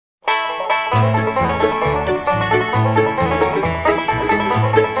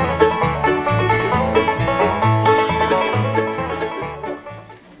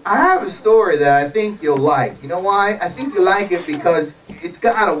story that I think you'll like. You know why? I think you'll like it because it's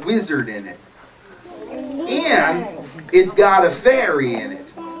got a wizard in it. And it's got a fairy in it.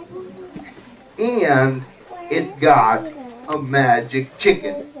 And it's got a magic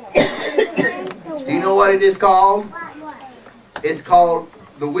chicken. Do you know what it is called? It's called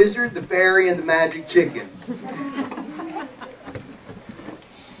The Wizard, the Fairy, and the Magic Chicken.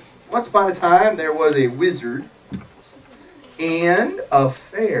 Once upon a time, there was a wizard and a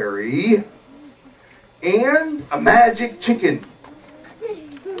fairy and a magic chicken.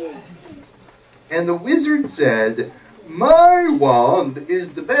 And the wizard said, "My wand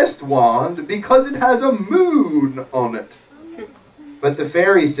is the best wand because it has a moon on it." But the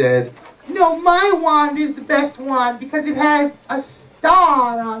fairy said, "No, my wand is the best wand because it has a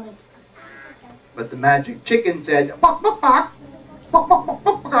star on it." But the magic chicken said, "Bok, bok, bok, bok, bok, bok,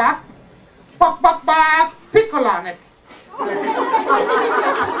 bok, bok, bok, bok, bok, pickle on it."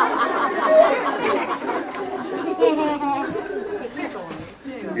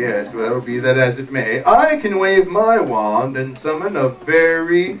 Yes, well, be that as it may, I can wave my wand and summon a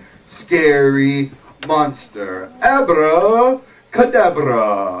very scary monster.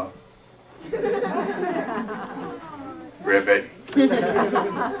 Abracadabra. Ribbit.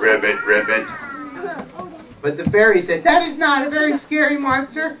 Ribbit, ribbit. But the fairy said, "That is not a very scary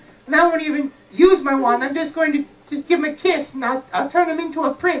monster, and I won't even use my wand. I'm just going to give him a kiss, and I'll turn him into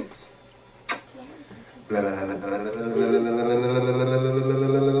a prince."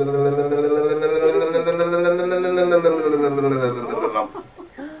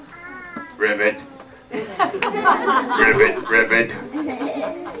 Ribbit. Ribbit, ribbit.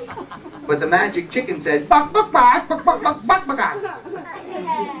 But the magic chicken said, "Bok, bok, bok, bok, bok, bok, bok, bok."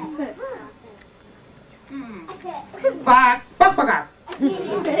 Bok, bok, bok.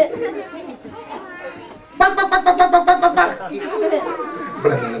 Bok, bok, bok, bok, bok, bok, bok, bok.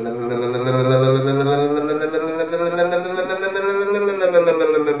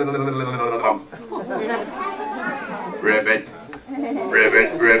 Ribbit, ribbit,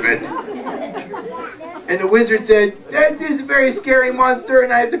 ribbit. And the wizard said, "That is a very scary monster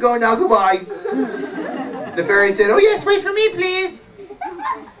and I have to go now, goodbye." The fairy said, "Oh yes, wait for me please."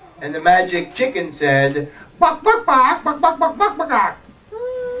 And the magic chicken said, "Bok, bok, bok, bok, bok, bok, bok, bok."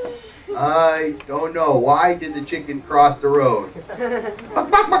 I don't know. Why did the chicken cross the road? Bok,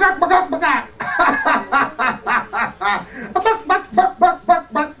 bok, bok, bok, bok, bok. Bok, bok, bok, bok, bok,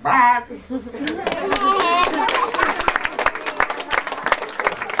 bok, bok.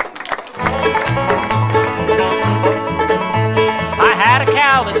 Had a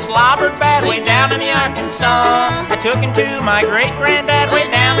cow that slobbered bad way down in the Arkansas. I took him to my great-granddad way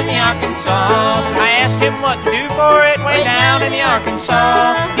down in the Arkansas. I asked him what to do for it way down in the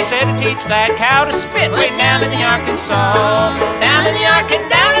Arkansas. He said to teach that cow to spit way down in the Arkansas. Down in the Arkansas,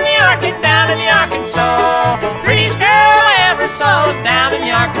 down in the Arkansas, down in the Arkansas.